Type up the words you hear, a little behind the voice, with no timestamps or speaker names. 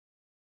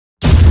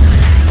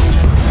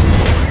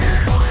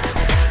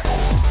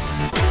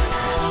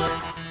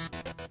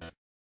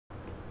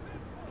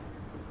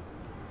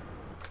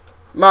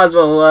Might as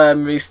well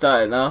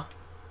restart it now.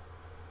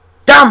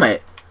 Damn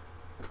it!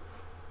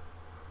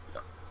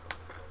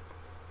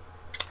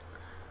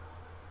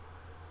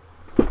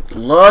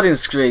 Loading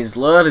screens,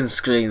 loading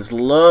screens,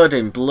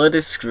 loading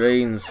bloody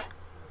screens.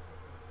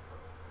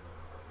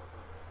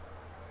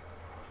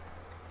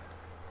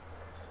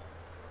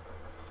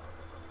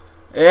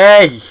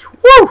 Hey!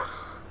 Woo!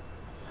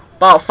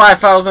 About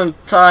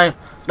 5,000 times.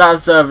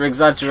 That's over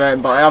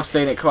exaggerating, but I have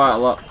seen it quite a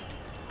lot.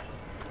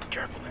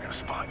 Careful, they're gonna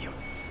spot you.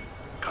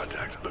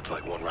 Contact, looks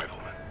like one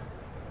rifleman.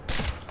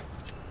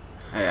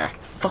 Yeah,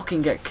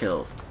 fucking get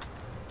killed.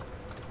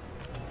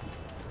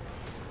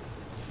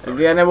 Is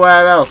there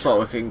anywhere else what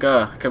we can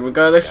go? Can we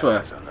go this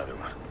way?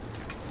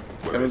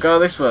 Can we go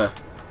this way?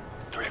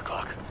 3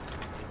 o'clock.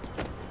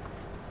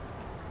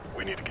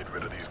 We need to get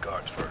rid of these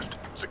guards first.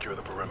 Secure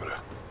the perimeter.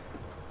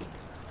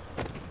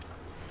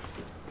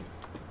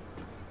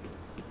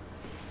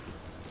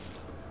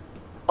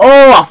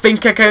 Oh, I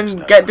think I can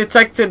get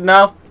detected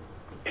now.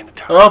 In the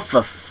tower. Oh,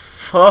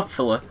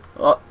 hopefully.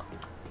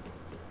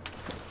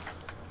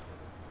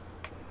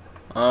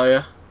 Oh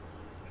yeah.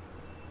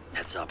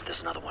 Heads up, there's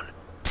another one.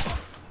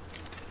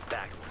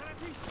 Back.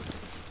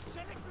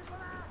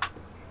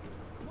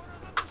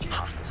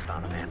 Hostile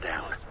stun a man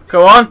down.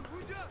 Come on.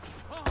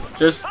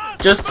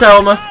 Just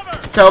tell me.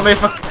 Tell me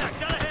if I.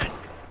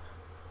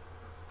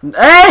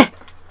 Hey!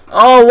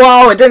 Oh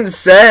wow, it didn't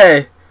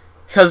say.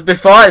 Because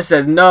before it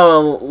said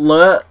no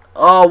alert.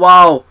 Oh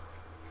wow.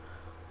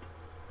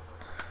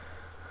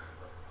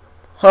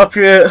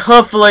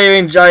 Hopefully you're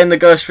enjoying the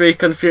Ghost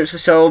Recon Future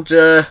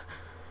Soldier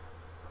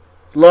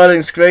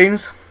loading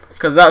screens.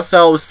 Because that's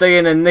all we're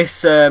seeing in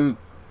this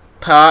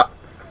part.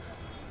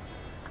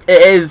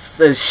 It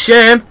is a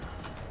shame.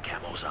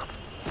 Camo's up.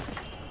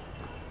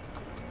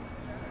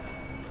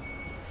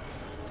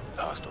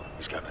 Hostile.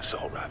 He's got an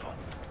assault rifle.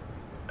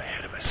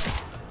 Ahead of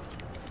us.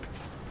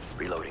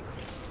 Reloading.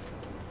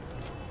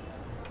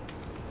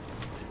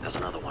 There's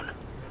another one.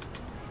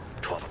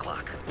 12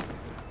 o'clock.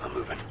 I'm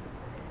moving.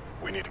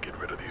 We need to get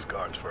rid of these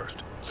guards first.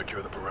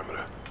 Secure the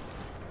perimeter.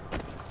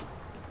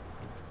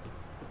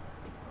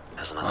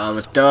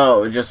 We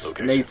don't. We just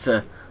need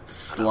to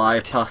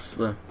slide past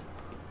them.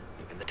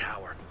 In the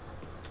tower.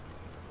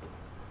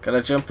 Can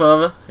I jump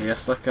over?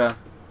 Yes, I can.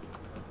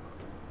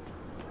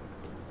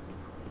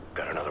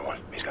 Got another one.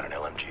 He's got an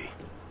LMG.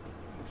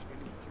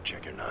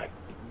 Check your 9.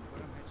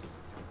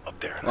 Up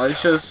there.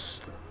 Let's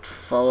just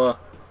follow.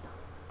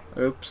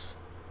 Oops.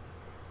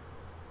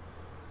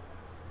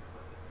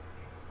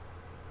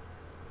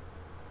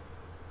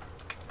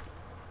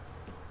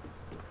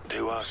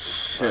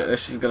 Shit,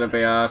 this is gonna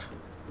be hard.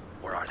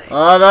 Where are they?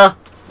 Oh no!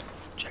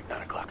 Check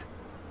 9 o'clock.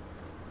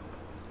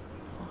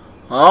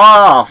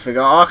 Oh, I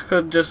forgot I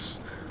could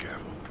just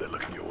Careful, they're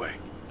looking your way.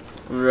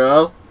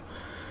 roll.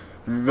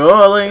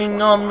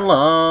 Rolling on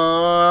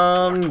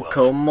land.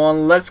 Come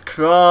on, let's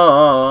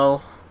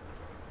crawl.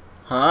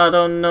 I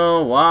don't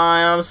know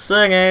why I'm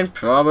singing.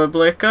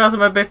 Probably because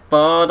I'm a bit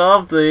bored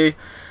of the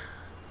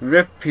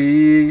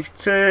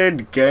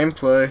repeated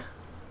gameplay.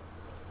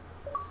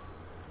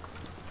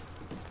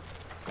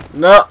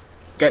 No!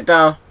 Get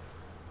down.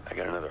 I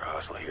got another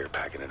hostile here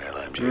packing an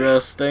LMG.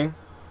 Roasting.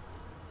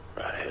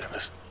 Right ahead of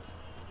us.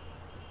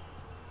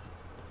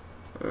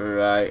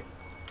 Right.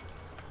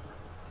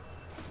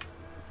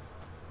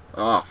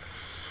 Oh,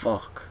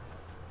 fuck.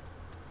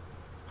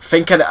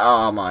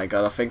 Oh my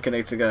god, I think I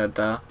need to go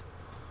down.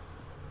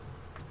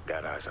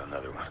 Got eyes on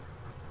another one.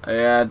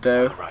 Yeah, I do.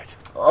 On the right.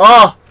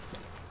 Oh!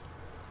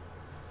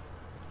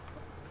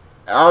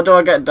 How do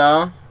I get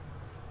down?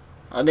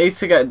 I need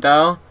to get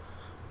down.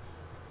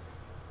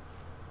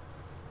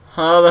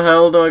 How the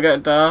hell do I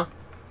get down?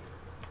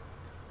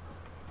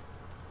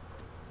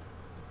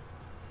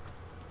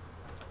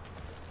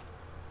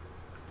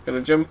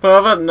 Gonna jump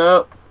over?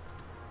 No.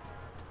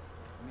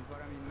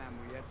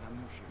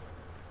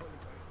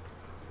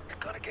 You're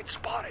gonna get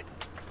spotted.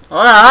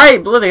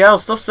 Alright, bloody hell,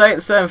 stop saying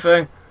the same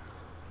thing.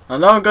 I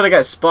know I'm gonna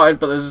get spotted,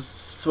 but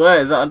there's...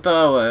 Wait, is that a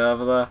doorway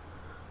over there?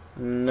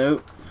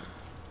 Nope.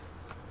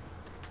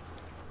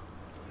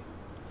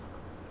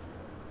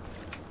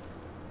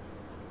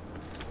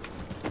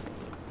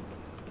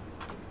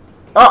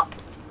 Oh!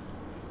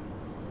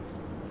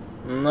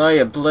 No,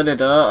 you bloody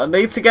don't. I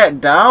need to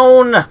get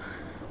down! Watch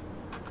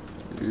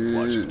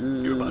it.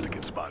 You're about to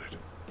get spotted.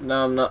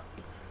 No, I'm not.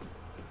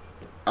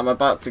 I'm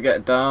about to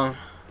get down.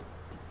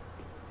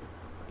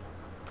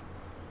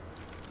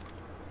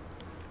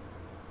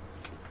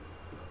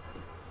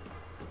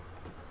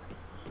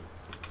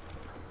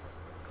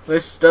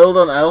 This still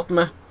don't help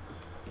me.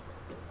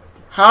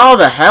 How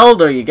the hell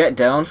do you get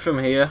down from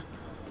here?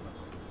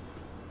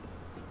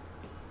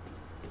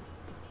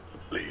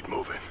 Lead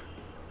moving.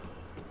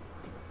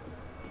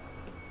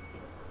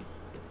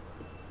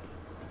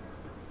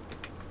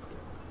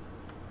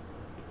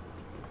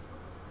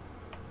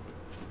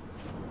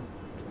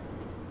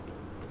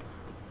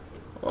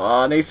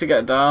 Oh, I need to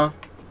get down.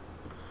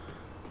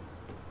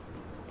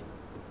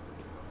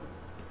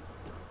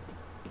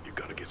 You're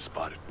gonna get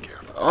spotted.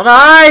 Careful.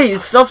 Alright,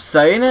 stop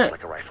saying it.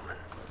 Like a rifleman.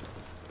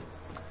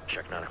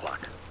 Check 9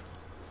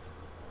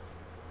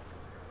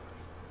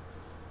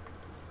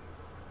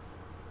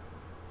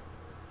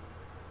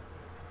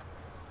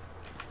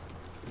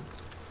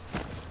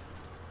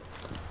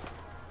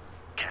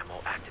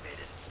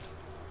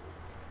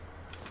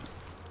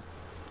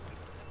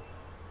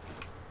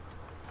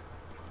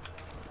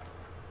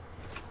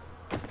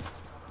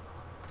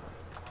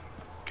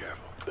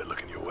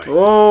 way.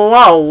 Oh,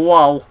 wow,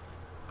 wow.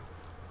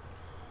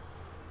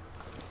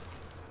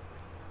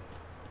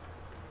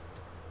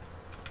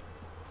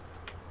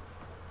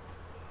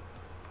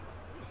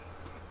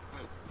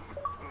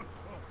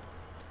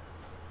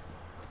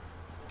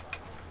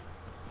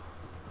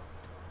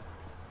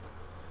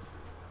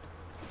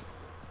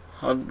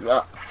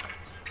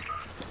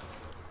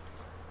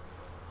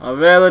 I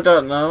really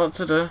don't know what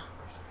to do.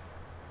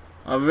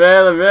 I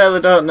really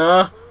don't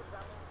know.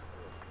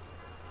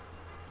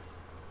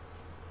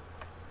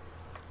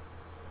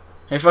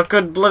 If I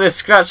could bloody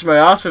scratch my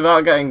ass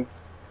without getting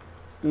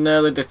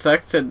nearly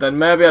detected, then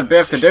maybe I'd be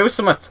able to do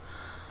something.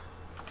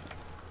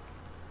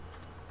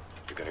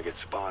 You're gonna get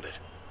spotted.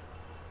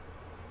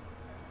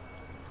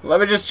 Let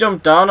me just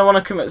jump down. I want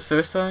to commit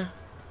suicide.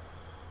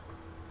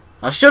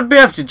 I should be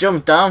able to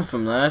jump down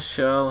from there,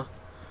 surely.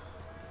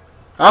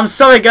 I'm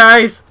sorry,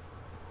 guys.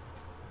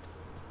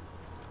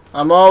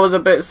 I'm always a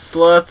bit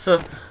slow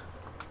to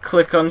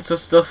click onto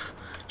stuff.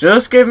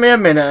 Just give me a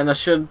minute and I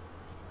should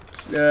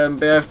be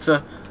able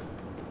to...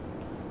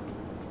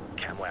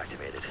 Camo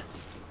activated.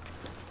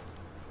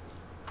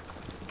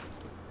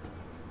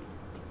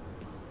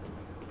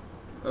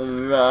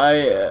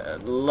 Right,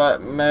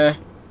 let me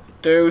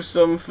do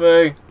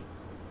something.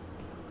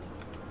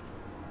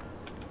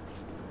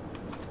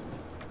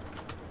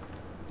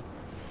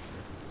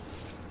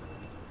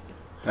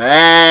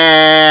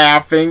 Hey, I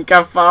think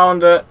I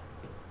found it.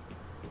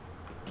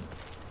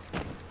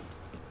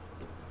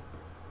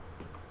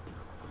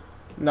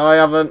 No, I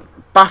haven't.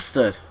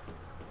 Bastard.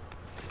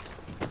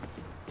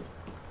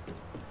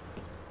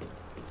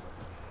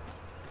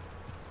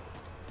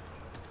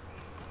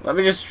 Let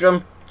me just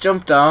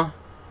jump down.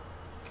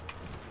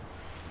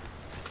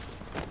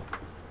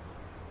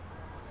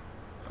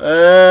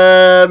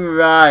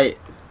 Right.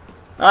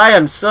 I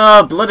am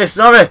so bloody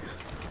sorry.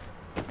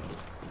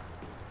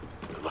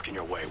 They're looking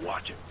your way.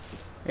 Watch it.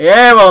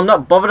 Yeah, well, I'm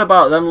not bothered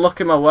about them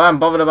looking my way. I'm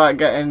bothered about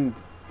getting...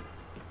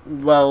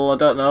 Well, I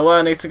don't know where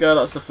I need to go.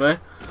 That's the thing.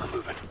 I'm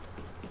moving.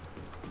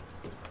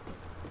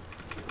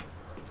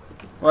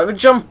 Let me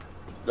jump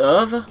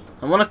over.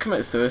 I want to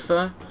commit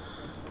suicide.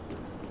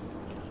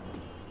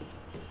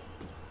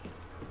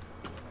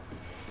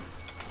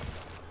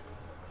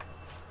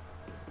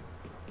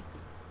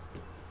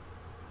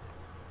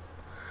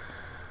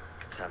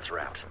 Sensor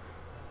out.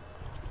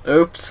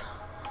 Oops.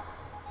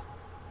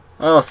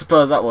 Well, I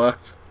suppose that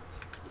worked.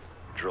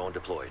 Drone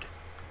deployed.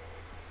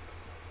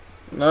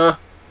 No.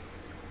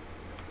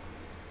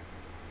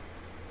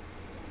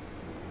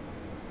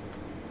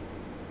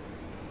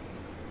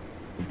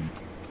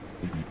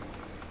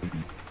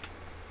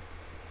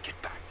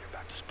 Get back. They're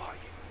about to spot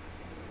you.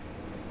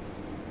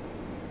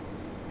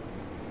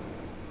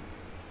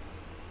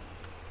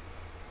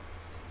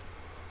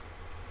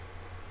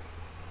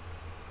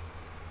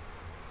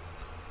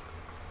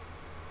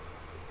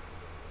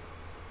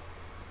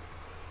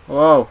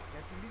 Whoa.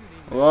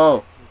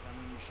 Whoa.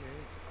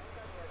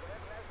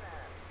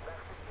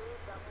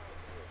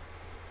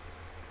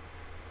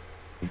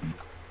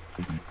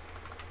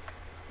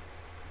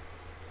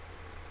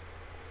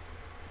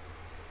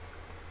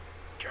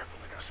 Careful,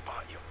 they're gonna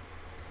spot you.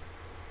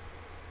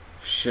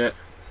 Shit.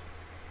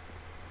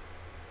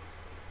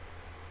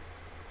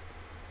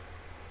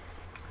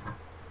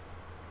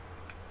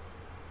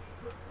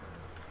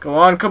 Go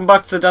on, come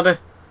back to daddy.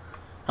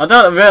 I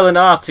don't really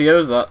know how to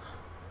use that.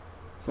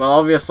 Well,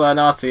 obviously I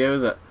know how to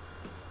use it.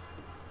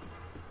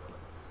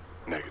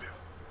 Negative.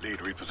 Lead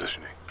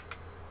repositioning.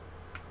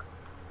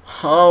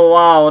 Oh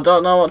wow, I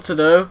don't know what to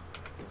do.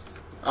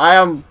 I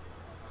am...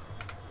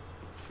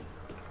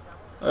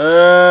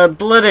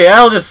 bloody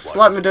hell, just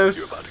let me do... You're about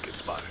to get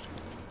spotted.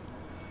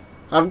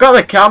 I've got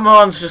the camera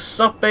on, so just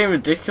stop being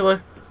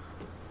ridiculous.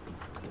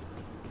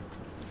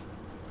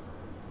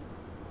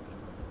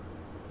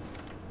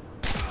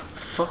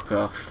 Fuck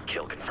off.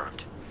 Kill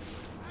confirmed.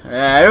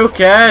 Yeah, who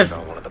cares?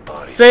 Saw one of the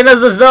bodies. Seeing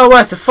as there's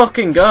nowhere to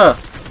fucking go.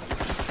 Heads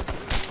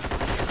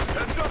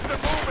up, they're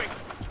moving.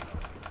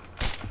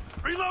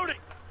 Reloading.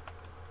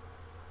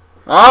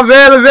 I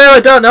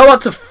really don't know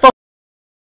what to fuck